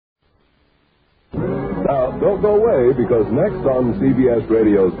Now, don't go away, because next on CBS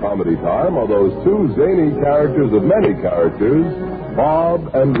Radio's Comedy Time are those two zany characters of many characters,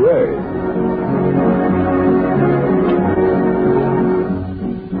 Bob and Ray.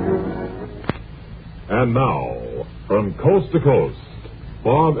 And now, from coast to coast,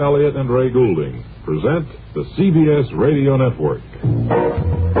 Bob Elliott and Ray Goulding present the CBS Radio Network.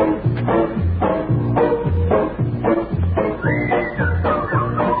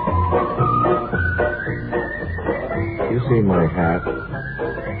 You see my hat?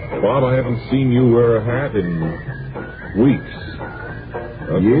 Bob, I haven't seen you wear a hat in weeks.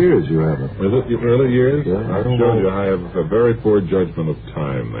 Years you haven't. Is it really years? Yeah, I don't know. I have a very poor judgment of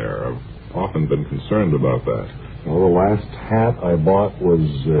time there. I've often been concerned about that. Well, the last hat I bought was,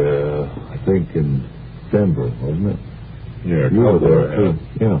 I think, in Denver, wasn't it? Yeah, you were there, too.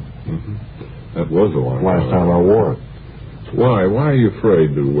 Yeah. Mm-hmm. That was a long last time I wore it. Why? Why are you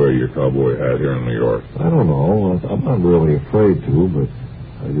afraid to wear your cowboy hat here in New York? I don't know. I'm not really afraid to, but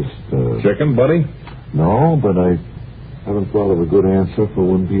I just... Chicken, buddy? No, but I haven't thought of a good answer for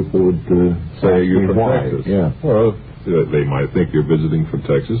when people would say you're from why. Texas. Yeah. Well, they might think you're visiting from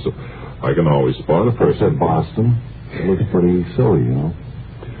Texas, so I can always spot a person. I said Boston. It looks pretty silly, you know.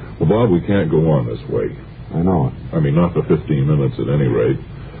 Well, Bob, we can't go on this way. I know it. I mean, not for 15 minutes at any rate,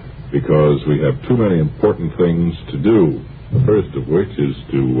 because we have too many important things to do. The first of which is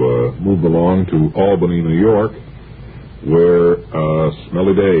to move along to Albany, New York, where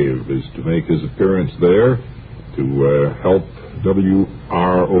Smelly Dave is to make his appearance there to help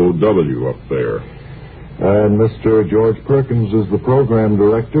WROW up there. And Mr. George Perkins is the program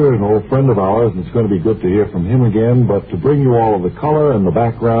director, an old friend of ours, and it's going to be good to hear from him again. But to bring you all of the color and the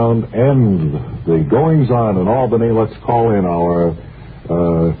background and the goings-on in Albany, let's call in our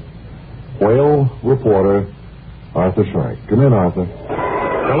whale reporter, Arthur Schrank. Come in, Arthur.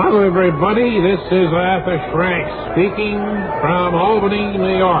 Hello, everybody. This is Arthur Schrank speaking from Albany,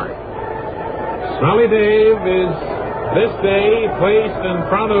 New York. Smelly Dave is this day placed in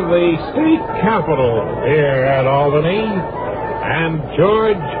front of the state capitol here at Albany, and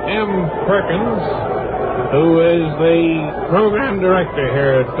George M. Perkins, who is the program director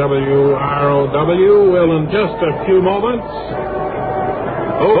here at WROW, will in just a few moments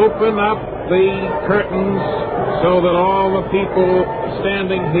open up the curtains so that all the people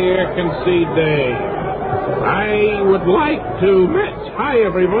standing here can see Dave. I would like to mention... Hi,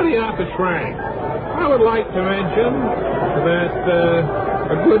 everybody, Arthur Schrank. I would like to mention that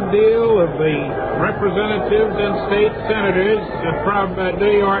a good deal of the representatives and state senators from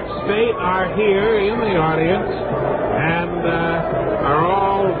New York State are here in the audience and are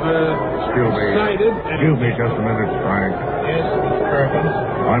all excited. Excuse me just a minute, Frank. Yes, Mr. Perkins.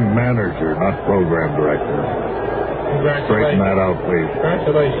 I'm manager, not program director. Straighten that out, please.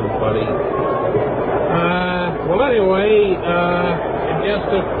 Congratulations, buddy. Well, anyway, just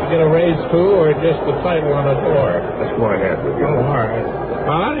to get a raise too, or just the title on the door? Let's go ahead with you. Oh, all right.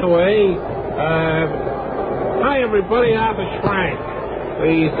 Well, anyway, hi, everybody, Arthur Schrank.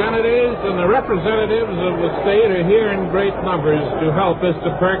 The senators and the representatives of the state are here in great numbers to help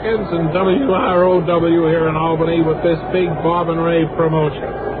Mr. Perkins and WROW here in Albany with this big Bob and Ray promotion.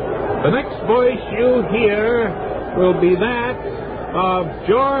 The next voice you hear will be that of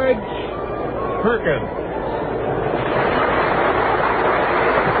George Perkins.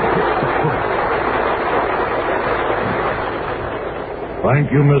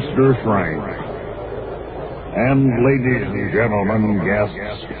 Thank you, Mr. Schrank. And ladies and gentlemen,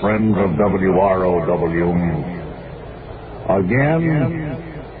 guests, friends of WROW, again,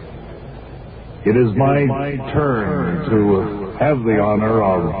 it is my turn to have the honor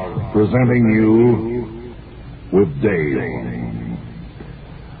of presenting you with Dave.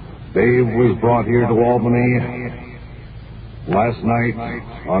 Dave was brought here to Albany last night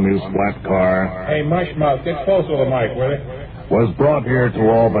on his flat car. Hey, Mushmouth, get closer to the mic, will you? Was brought here to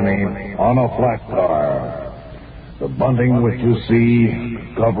Albany on a flat car. The bunting which you see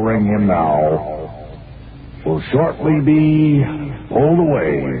covering him now will shortly be pulled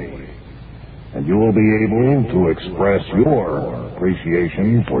away, and you will be able to express your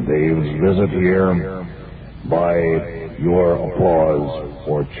appreciation for Dave's visit here by your applause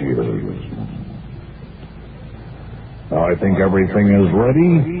or cheers. Now I think everything is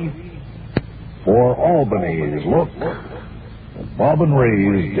ready for Albany's look at Bob and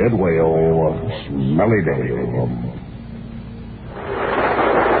Ray's dead whale, Smelly Dave.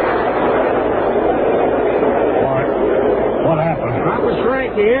 What happened? Arthur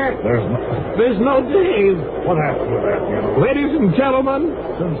Schrank here. There's no Dave. What happened with that, you know? Ladies and gentlemen,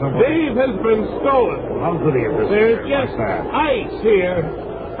 Dave has been stolen. How could he have disappeared There's just like that? ice here.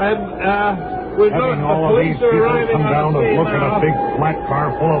 And We're having not. all The of police these are people arriving come on down the to scene look at a now. big flat car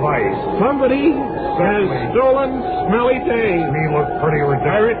full of ice. Somebody has stolen Smelly Dave. Me look pretty I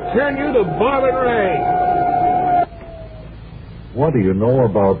ridiculous. return you to Bob and Ray. What do you know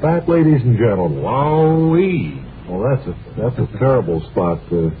about that, ladies and gentlemen? Wowee. Well, that's a terrible spot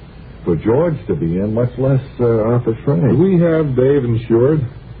for George to be in, much less Arthur Do Schrenk. we have Dave insured?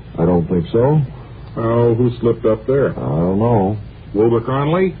 I don't think so. Oh, who slipped up there? I don't know. Wilbur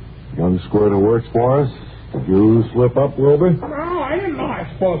Conley? Young squirt who works for us. Did you slip up, Wilbur? No, I didn't know I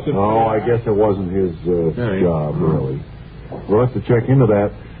was supposed to. No, I guess it wasn't his job, really. We'll have to check into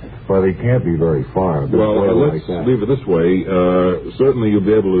that, but he can't be very far. Well, let's leave it this way. Certainly you'll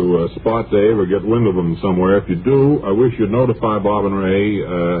be able to spot Dave or get wind of him somewhere. If you do, I wish you'd notify Bob and Ray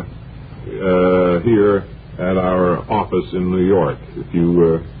here at our office in New York. If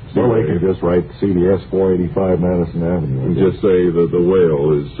you Well, they can just write CBS 485 Madison Avenue. and just say that the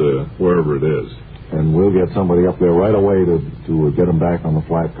whale is wherever it is. And we'll get somebody up there right away to get him back on the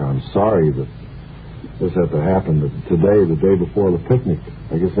flat car. I'm sorry that this had to happen today, the day before the picnic.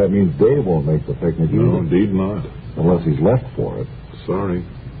 I guess that means Dave won't make the picnic No, either, indeed not. unless he's left for it. Sorry.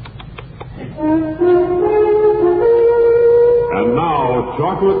 And now,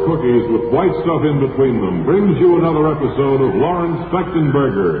 chocolate cookies with white stuff in between them brings you another episode of Lawrence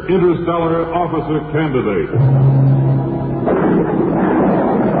Fechtenberger, Interstellar Officer Candidate.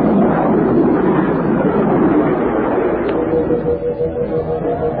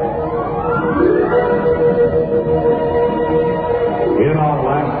 In our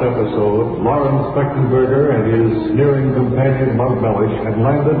last episode, Lawrence Fechtenberger and his sneering companion Bug Mellish had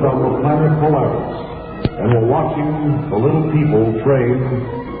landed on the planet Polaris and were watching the little people train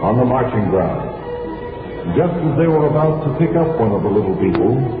on the marching ground. Just as they were about to pick up one of the little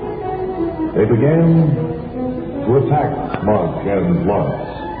people, they began to attack Mug and Lawrence.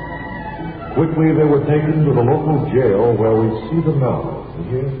 Quickly they were taken to the local jail where we see them now.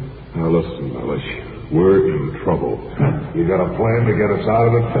 Now listen, Mellish. We're in trouble. You got a plan to get us out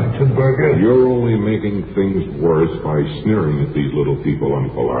of it, Fechtenberger? You're only making things worse by sneering at these little people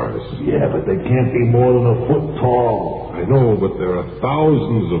on Polaris. Yeah, but they can't be more than a foot tall. I know, but there are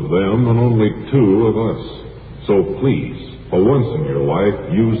thousands of them and only 2 of us. So please, for once in your life,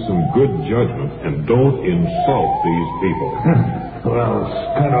 use some good judgment and don't insult these people. Well, it's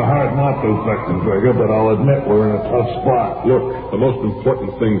kind of hard not to, Fechtenberger, but I'll admit we're in a tough spot. Look, the most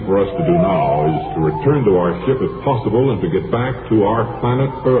important thing for us to do now is to return to our ship if possible and to get back to our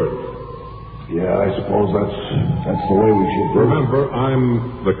planet Earth. Yeah, I suppose that's the way we should do it. Remember,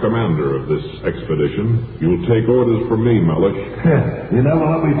 I'm the commander of this expedition. You'll take orders from me, Mellish. You never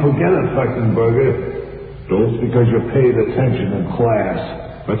let me forget it, Fechtenberger. Don't. Just because you paid attention in class.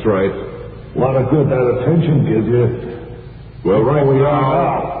 That's right. A lot of good that attention gives you. Well, right we are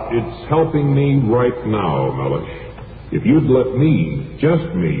now, it's helping me right now, Mellish. If you'd let me, just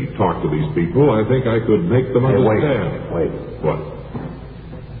me, talk to these people, I think I could make them understand. Wait. What?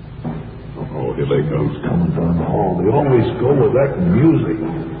 Oh, here they come. Who's coming down the hall? They always go with that music.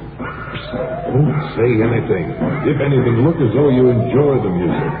 Don't say anything. If anything, look as though you enjoy the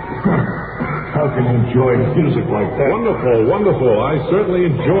music. How can you enjoy music like that? Wonderful, wonderful. I certainly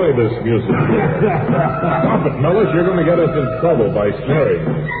enjoy this music. Stop it, Mellish. You're going to get us in trouble by sneering.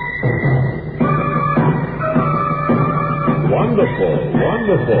 Wonderful,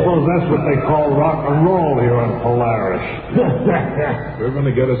 wonderful. Well, that's what they call rock and roll here on Polaris. You're going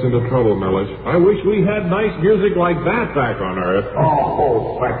to get us into trouble, Mellish. I wish we had nice music like that back on Earth.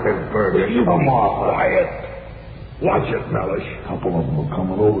 Oh, Fechtenberger, come on. Quiet. Watch it, Mellish. A couple of them are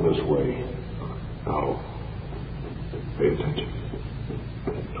coming over this way. Now, pay attention.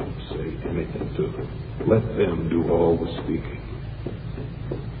 Don't say anything to them. Let them do all the speaking.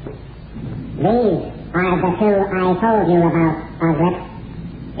 These are the 2 I told you about, Uglet.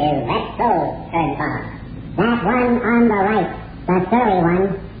 Is that so, Turnpike? That one on the right, the surly one,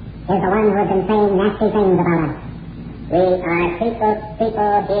 is the one who's been saying nasty things about us. We are people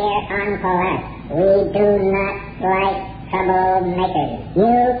here on Polaris. We do not like troublemakers.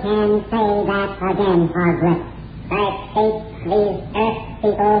 You can say that again, Uglet. I think these Earth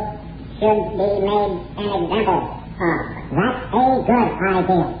people should be made an example of. That's a good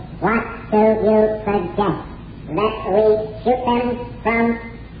idea. What do you suggest? That we shoot them from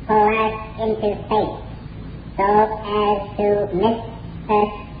Polaris into space so as to miss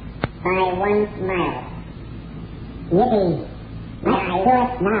Earth by 1 mile. Yippee! May I do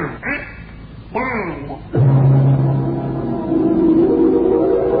it now? Hot dog!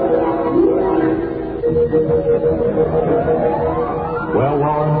 Well,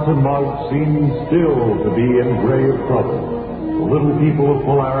 Lawrence and Mug seem still to be in grave trouble. The little people of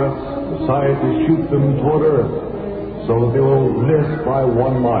Polaris decide to shoot them toward Earth so that they will miss by 1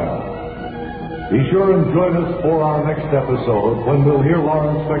 mile. Be sure and join us for our next episode when we'll hear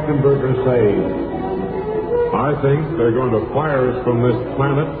Lawrence Spectenberger say, I think they're going to fire us from this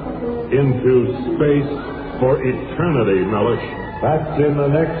planet into space for eternity, Mellish. That's in the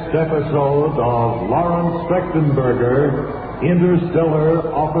next episode of Lawrence Spectenberger,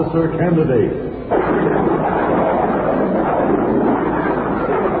 Interstellar Officer Candidate.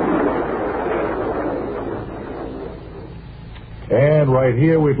 And right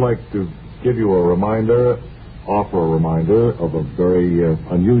here we'd like to give you a reminder of a very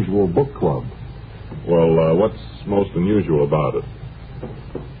unusual book club. Well, what's most unusual about it?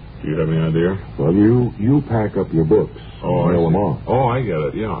 Do you have any idea? Well, you pack up your books and mail them off. Oh, I get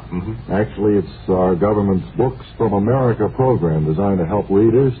it, yeah. Mm-hmm. Actually, it's our government's Books from America program designed to help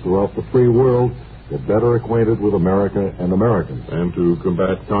readers throughout the free world get better acquainted with America and Americans. And to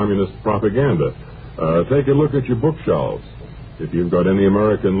combat communist propaganda. Take a look at your bookshelves. If you've got any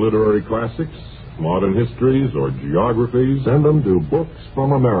American literary classics, modern histories, or geographies, send them to Books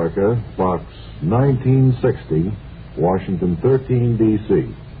from America, Box 1960, Washington 13,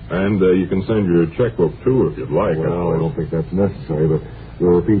 D.C. And you can send your checkbook, too, if you'd like. Well, I don't think that's necessary, but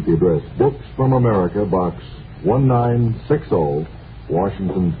we'll repeat the address. Books from America, Box 1960,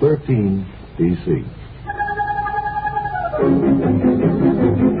 Washington 13, D.C.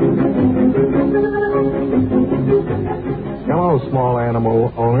 Hello, small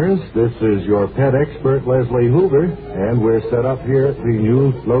animal owners. This is your pet expert, Leslie Hoover, and we're set up here at the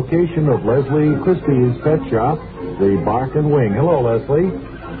new location of Leslie Christie's Pet Shop, the Bark and Wing. Hello, Leslie.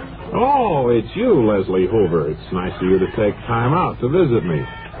 Oh, it's you, Leslie Hoover. It's nice of you to take time out to visit me.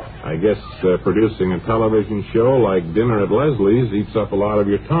 I guess producing a television show like Dinner at Leslie's eats up a lot of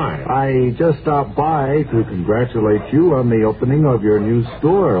your time. I just stopped by to congratulate you on the opening of your new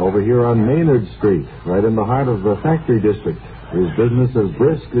store over here on Maynard Street, right in the heart of the factory district. Is business as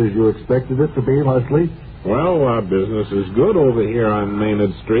brisk as you expected it to be, Leslie? Well, business is good over here on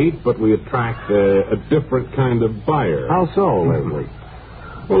Maynard Street, but we attract a different kind of buyer. How so, Leslie?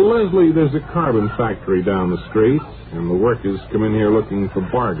 Well, Leslie, there's a carbon factory down the street, and the workers come in here looking for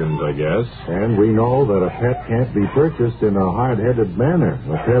bargains, I guess. And we know that a pet can't be purchased in a hard-headed manner.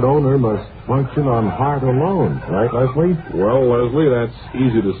 A pet owner must function on heart alone, right, Leslie? Well, Leslie, that's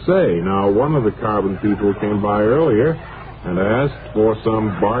easy to say. Now, one of the carbon people came by earlier and asked for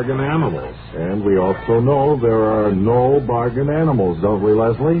some bargain animals. And we also know there are no bargain animals, don't we,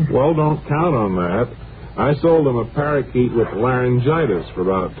 Leslie? Well, don't count on that. I sold him a parakeet with laryngitis for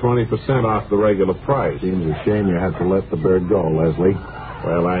about 20% off the regular price. Seems a shame you had to let the bird go, Leslie.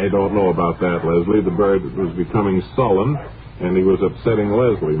 Well, I don't know about that, Leslie. The bird was becoming sullen, and he was upsetting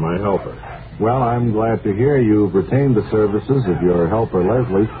Leslie, my helper. Well, I'm glad to hear you've retained the services of your helper,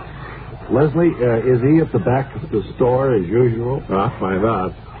 Leslie. Leslie, is he at the back of the store as usual? I'll find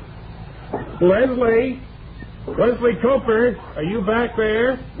out. Leslie Cooper, are you back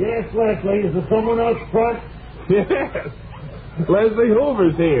there? Yes, Leslie. Is there someone else front? Yes. Leslie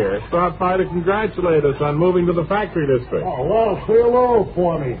Hoover's here. Stopped by to congratulate us on moving to the factory district. Oh, well, say hello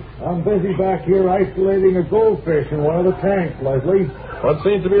for me. I'm busy back here isolating a goldfish in one of the tanks, Leslie. What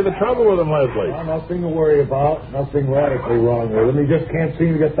seems to be the trouble with him, Leslie? Well, nothing to worry about. Nothing radically wrong with him. He just can't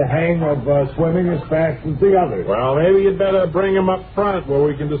seem to get the hang of swimming as fast as the others. Well, maybe you'd better bring him up front where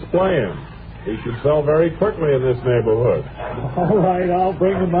we can display him. He should sell very quickly in this neighborhood. All right, I'll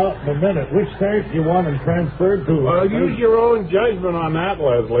bring him out in a minute. Which tank do you want him transferred to? Well, use your own judgment on that,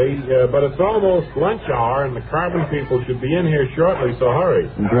 Leslie. But it's almost lunch hour, and the carbon people should be in here shortly, so hurry.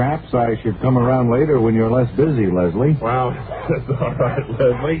 And perhaps I should come around later when you're less busy, Leslie. Well, that's all right,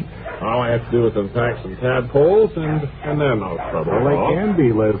 Leslie. All I have to do is unpack some tadpoles, and they're no trouble. Well, they can be,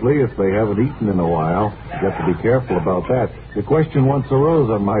 Leslie, if they haven't eaten in a while. You have to be careful about that. The question once arose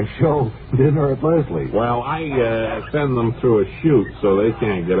on my show, Dinner at Leslie. Well, I send them through a chute so they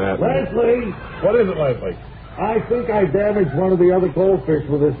can't get at me. Leslie! What is it, Leslie? I think I damaged one of the other goldfish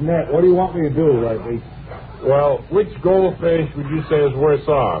with this net. What do you want me to do, Leslie? Well, which goldfish would you say is worse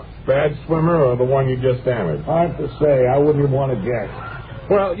off? Bad swimmer or the one you just damaged? Hard to say. I wouldn't even want to guess.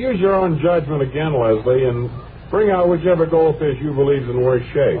 Well, use your own judgment again, Leslie, and bring out whichever goldfish you believe is in worse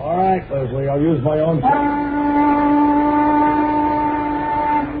shape. All right, Leslie. I'll use my own.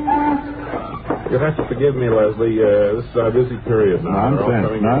 You'll have to forgive me, Leslie. This is our busy period now.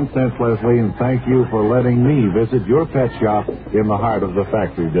 Nonsense, Leslie, and thank you for letting me visit your pet shop in the heart of the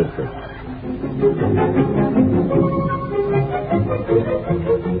factory district.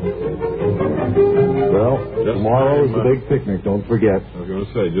 Well, Just tomorrow is time, the big picnic, don't forget. I was going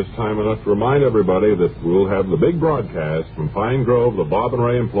to say, just time enough to remind everybody that we'll have the big broadcast from Pine Grove, the Bob and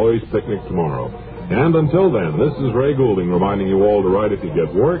Ray Employees Picnic tomorrow. And until then, this is Ray Goulding reminding you all to write if you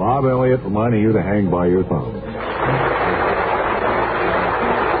get work. Bob Elliott reminding you to hang by your thumb.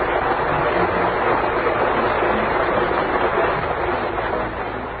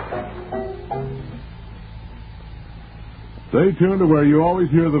 Stay tuned to where you always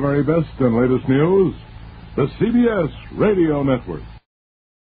hear the very best and latest news, the CBS Radio Network.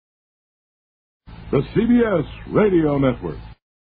 The CBS Radio Network.